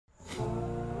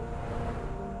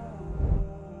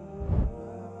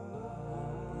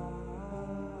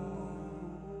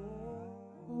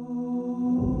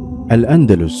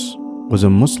Al-Andalus was a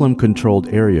Muslim-controlled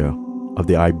area of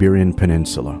the Iberian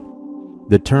Peninsula.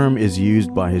 The term is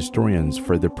used by historians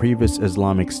for the previous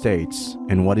Islamic states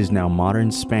in what is now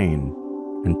modern Spain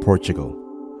and Portugal.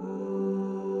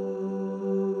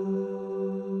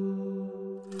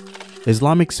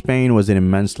 Islamic Spain was an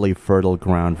immensely fertile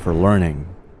ground for learning,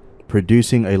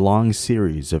 producing a long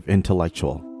series of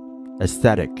intellectual,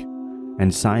 aesthetic,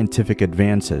 and scientific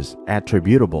advances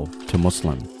attributable to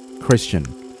Muslim, Christian,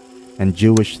 and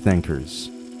Jewish thinkers,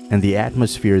 and the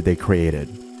atmosphere they created.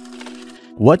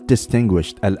 What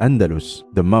distinguished Al-Andalus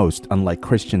the most, unlike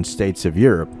Christian states of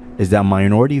Europe, is that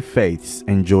minority faiths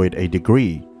enjoyed a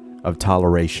degree of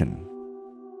toleration.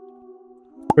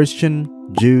 Christian,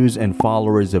 Jews, and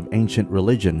followers of ancient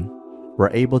religion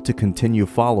were able to continue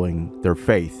following their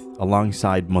faith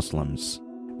alongside Muslims.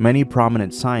 Many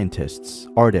prominent scientists,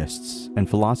 artists, and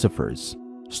philosophers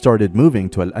started moving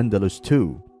to Al-Andalus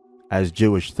too, as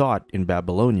Jewish thought in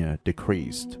Babylonia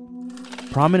decreased.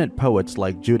 Prominent poets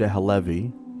like Judah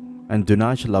Halevi and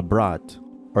Dunash Labrat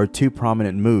are two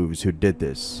prominent moves who did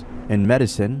this. In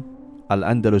medicine,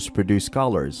 Al-Andalus produced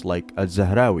scholars like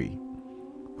Al-Zahrawi,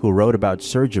 who wrote about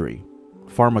surgery,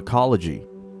 pharmacology,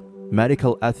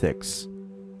 medical ethics,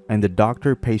 and the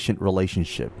doctor-patient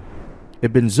relationship.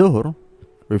 Ibn Zuhr,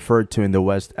 referred to in the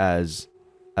West as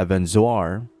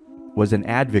Avenzoar, was an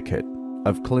advocate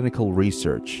of clinical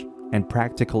research and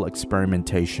practical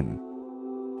experimentation.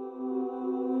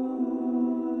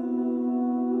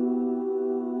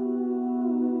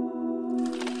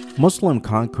 Muslim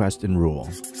conquest and rule.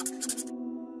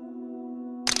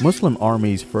 Muslim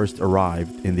armies first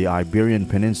arrived in the Iberian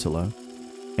Peninsula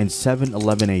in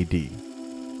 711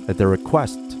 AD at the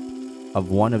request of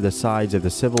one of the sides of the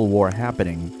civil war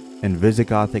happening in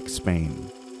Visigothic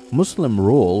Spain. Muslim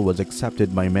rule was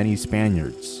accepted by many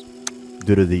Spaniards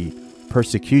due to the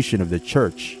persecution of the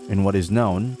church in what is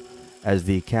known as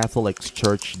the Catholic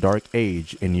Church Dark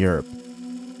Age in Europe,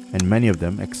 and many of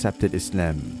them accepted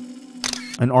Islam.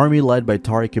 An army led by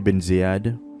Tariq ibn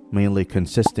Ziyad, mainly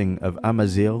consisting of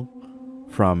Amazigh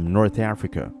from North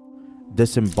Africa,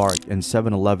 disembarked in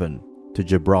 711 to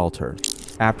Gibraltar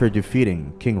after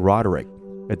defeating King Roderick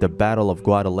at the Battle of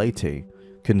Guadalete,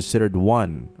 considered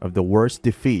one of the worst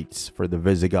defeats for the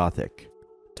Visigothic.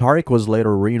 Tariq was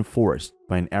later reinforced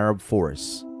by an Arab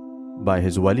force by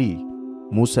his wali,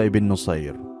 Musa ibn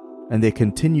Nusayr, and they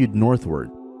continued northward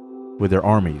with their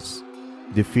armies,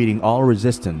 defeating all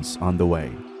resistance on the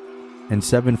way. In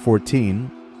 714,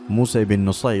 Musa ibn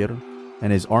Nusayr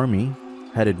and his army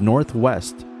headed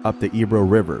northwest up the Ebro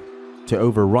River to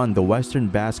overrun the western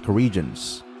Basque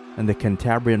regions and the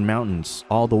Cantabrian Mountains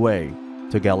all the way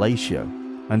to Galatia,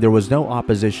 and there was no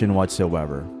opposition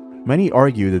whatsoever. Many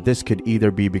argue that this could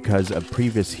either be because of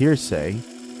previous hearsay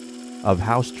of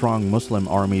how strong Muslim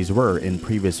armies were in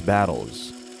previous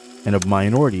battles, and of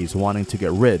minorities wanting to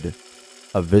get rid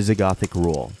of Visigothic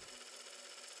rule.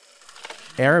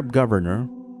 Arab governor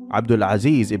Abdul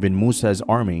Aziz ibn Musa's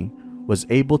army was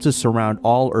able to surround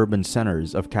all urban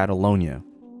centers of Catalonia,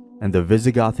 and the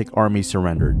Visigothic army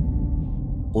surrendered.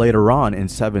 Later on in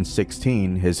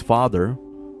 716, his father,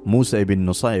 Musa ibn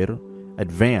Nusayr,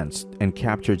 advanced and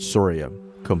captured Soria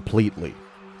completely,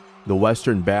 the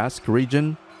western Basque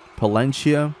region,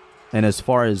 Palencia, and as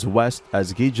far as west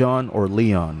as Gijon or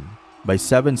Leon. By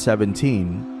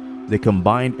 717, the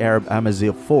combined Arab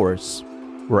Amazigh force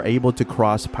were able to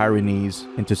cross Pyrenees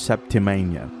into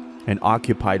Septimania and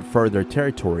occupied further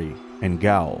territory in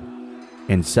Gaul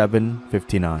in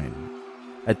 759.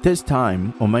 At this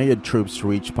time, Umayyad troops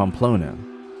reached Pamplona,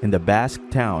 and the Basque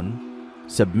town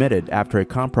submitted after a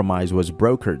compromise was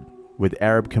brokered with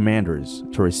Arab commanders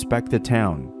to respect the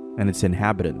town and its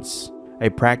inhabitants, a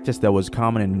practice that was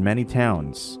common in many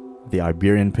towns of the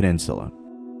Iberian Peninsula.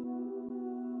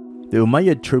 The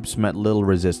Umayyad troops met little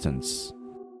resistance.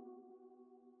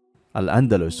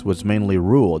 Al-Andalus was mainly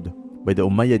ruled by the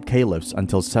Umayyad caliphs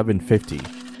until 750,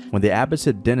 when the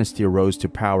Abbasid dynasty rose to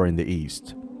power in the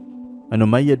east. An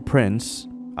Umayyad prince,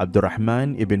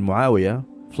 Abdurrahman ibn Muawiyah,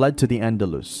 fled to the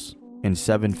Andalus in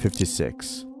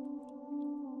 756.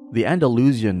 The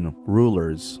Andalusian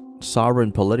rulers,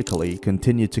 sovereign politically,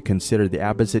 continued to consider the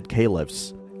Abbasid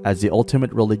caliphs as the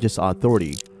ultimate religious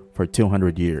authority for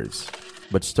 200 years.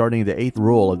 But starting the 8th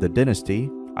rule of the dynasty,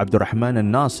 Abdurrahman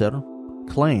al-Nasir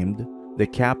claimed the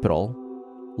capital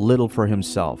little for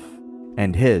himself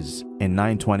and his in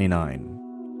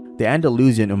 929. The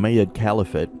Andalusian Umayyad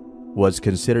Caliphate was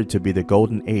considered to be the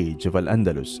golden age of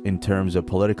Al-Andalus in terms of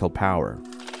political power.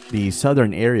 The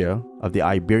southern area of the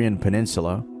Iberian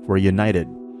Peninsula were united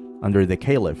under the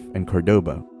Caliph in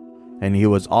Cordoba, and he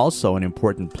was also an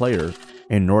important player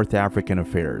in North African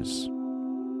affairs.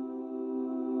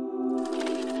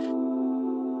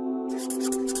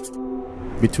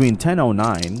 Between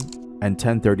 1009 and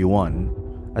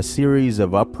 1031, a series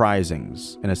of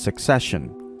uprisings and a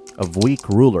succession of weak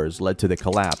rulers led to the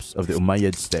collapse of the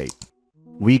Umayyad state.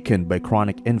 Weakened by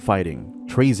chronic infighting,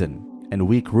 treason, and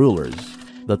weak rulers,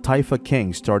 the Taifa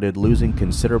kings started losing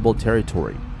considerable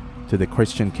territory to the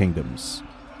Christian kingdoms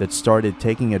that started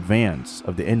taking advantage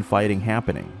of the infighting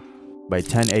happening. By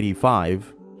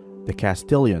 1085, the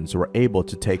Castilians were able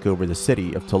to take over the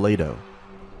city of Toledo,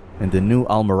 and the new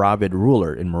Almoravid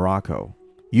ruler in Morocco,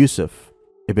 Yusuf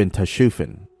ibn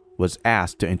Tashufin, was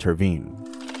asked to intervene.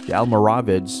 The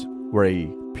Almoravids were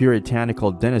a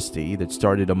puritanical dynasty that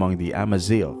started among the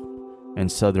Amazigh in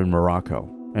southern Morocco,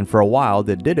 and for a while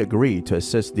they did agree to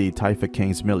assist the Taifa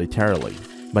kings militarily.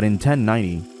 But in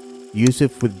 1090,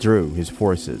 Yusuf withdrew his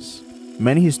forces.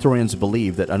 Many historians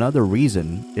believe that another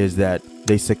reason is that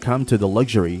they succumbed to the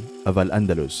luxury of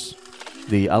Al-Andalus.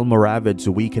 The Almoravids'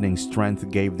 weakening strength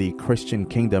gave the Christian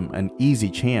kingdom an easy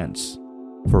chance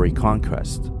for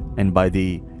reconquest, and by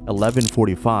the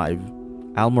 1145,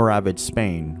 Almoravid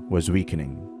Spain was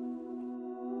weakening.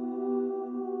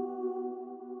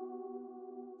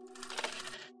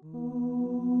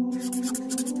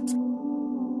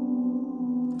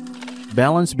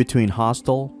 Balance between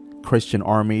hostile Christian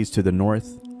armies to the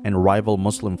north and rival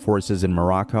Muslim forces in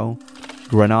Morocco,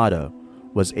 Granada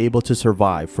was able to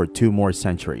survive for 2 more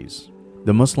centuries.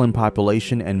 The Muslim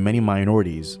population and many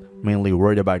minorities, mainly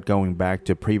worried about going back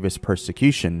to previous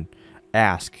persecution,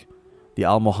 asked the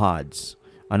Almohads,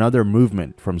 another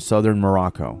movement from southern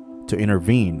Morocco, to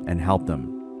intervene and help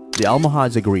them. The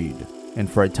Almohads agreed, and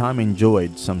for a time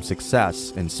enjoyed some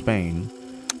success in Spain.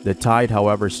 The tide,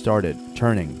 however, started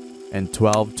turning in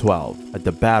 1212 at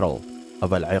the Battle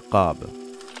of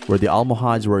Al-Iqab, where the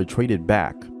Almohads were retreated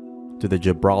back to the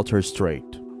Gibraltar Strait.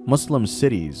 Muslim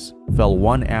cities fell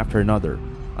one after another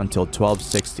until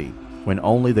 1260, when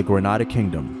only the Granada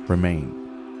kingdom remained.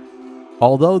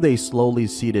 Although they slowly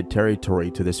ceded territory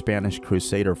to the Spanish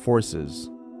Crusader forces,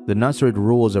 the Nasrid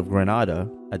rulers of Granada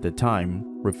at the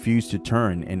time refused to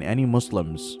turn in any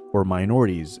Muslims or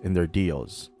minorities in their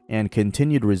deals, and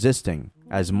continued resisting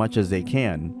as much as they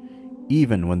can,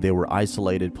 even when they were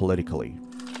isolated politically.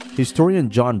 Historian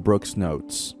John Brooks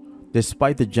notes,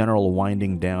 despite the general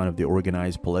winding down of the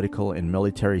organized political and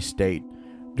military state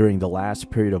during the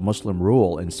last period of Muslim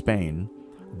rule in Spain,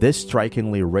 this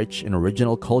strikingly rich and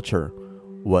original culture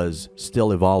was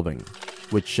still evolving,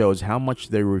 which shows how much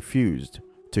they refused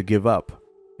to give up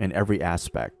in every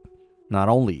aspect, not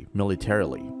only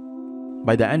militarily.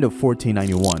 By the end of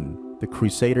 1491, the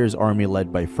Crusaders' army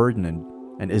led by Ferdinand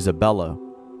and Isabella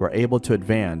were able to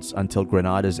advance until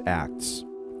Granada's acts.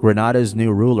 Granada's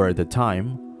new ruler at the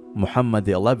time, Muhammad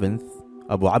XI,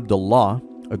 Abu Abdullah,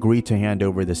 agreed to hand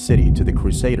over the city to the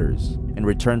Crusaders in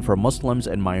return for Muslims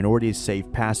and minorities'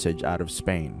 safe passage out of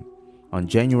Spain. On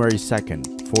January 2nd,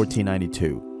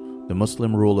 1492, the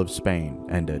Muslim rule of Spain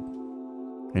ended.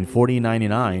 In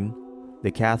 1499,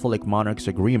 the Catholic monarch's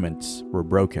agreements were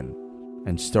broken,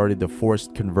 and started the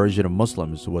forced conversion of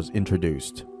Muslims was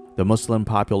introduced. The Muslim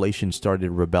population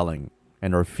started rebelling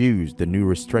and refused the new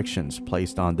restrictions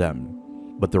placed on them,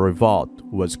 but the revolt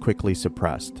was quickly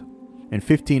suppressed. In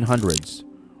 1500s,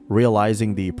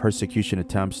 realizing the persecution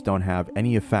attempts don't have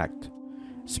any effect,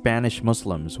 Spanish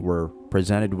Muslims were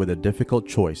presented with a difficult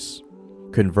choice: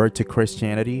 convert to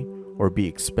Christianity or be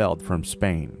expelled from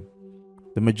Spain.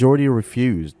 The majority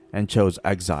refused and chose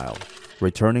exile,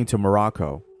 returning to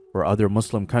Morocco or other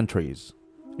Muslim countries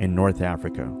in North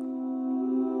Africa.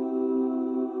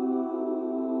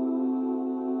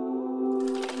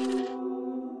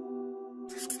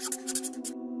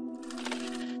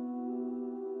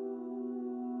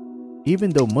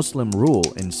 Even though Muslim rule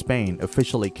in Spain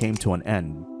officially came to an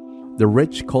end, the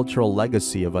rich cultural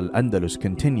legacy of Al-Andalus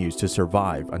continues to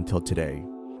survive until today,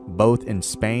 both in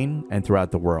Spain and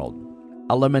throughout the world.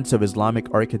 Elements of Islamic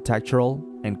architectural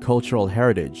and cultural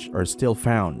heritage are still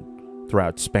found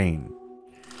throughout Spain.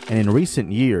 And in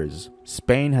recent years,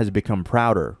 Spain has become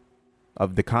prouder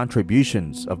of the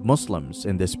contributions of Muslims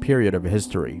in this period of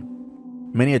history.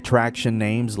 Many attraction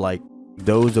names, like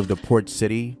those of the port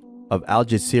city of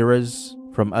Algeciras,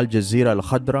 from Al Jazeera Al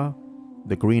Khadra,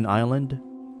 the Green Island,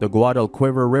 the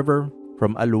Guadalquivir River,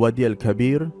 from Al Wadi Al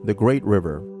Kabir, the Great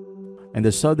River, and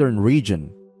the southern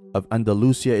region of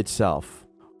Andalusia itself,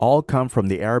 all come from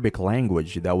the Arabic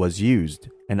language that was used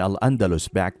in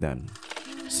Al-Andalus back then.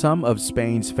 Some of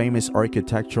Spain's famous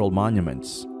architectural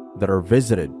monuments that are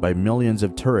visited by millions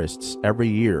of tourists every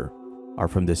year are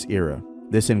from this era.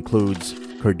 This includes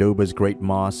Cordoba's Great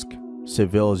Mosque,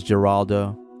 Seville's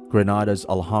Giralda, Granada's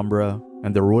Alhambra,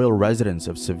 and the royal residence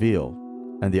of Seville,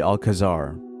 and the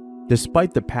Alcazar.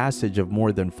 Despite the passage of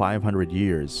more than 500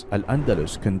 years,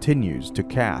 Al-Andalus continues to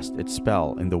cast its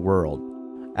spell in the world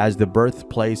as the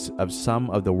birthplace of some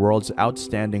of the world's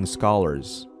outstanding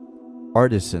scholars,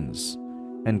 artisans,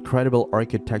 incredible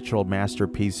architectural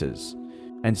masterpieces,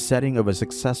 and setting of a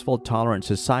successful, tolerant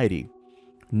society,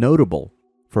 notable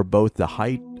for both the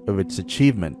height of its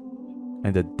achievement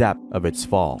and the depth of its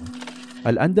fall.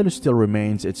 Al-Andalus still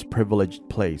remains its privileged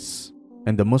place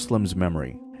in the Muslims'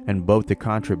 memory, and both the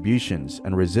contributions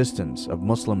and resistance of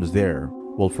Muslims there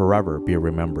will forever be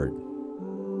remembered.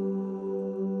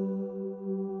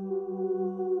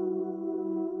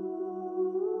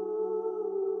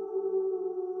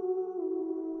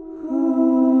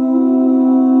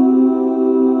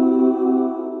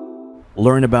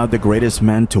 Learn about the greatest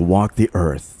men to walk the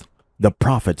earth, the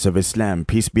prophets of Islam,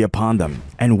 peace be upon them,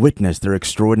 and witness their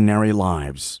extraordinary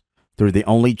lives through the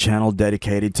only channel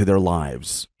dedicated to their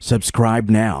lives. Subscribe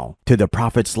now to the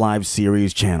Prophet's Live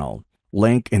Series channel.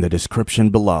 Link in the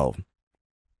description below.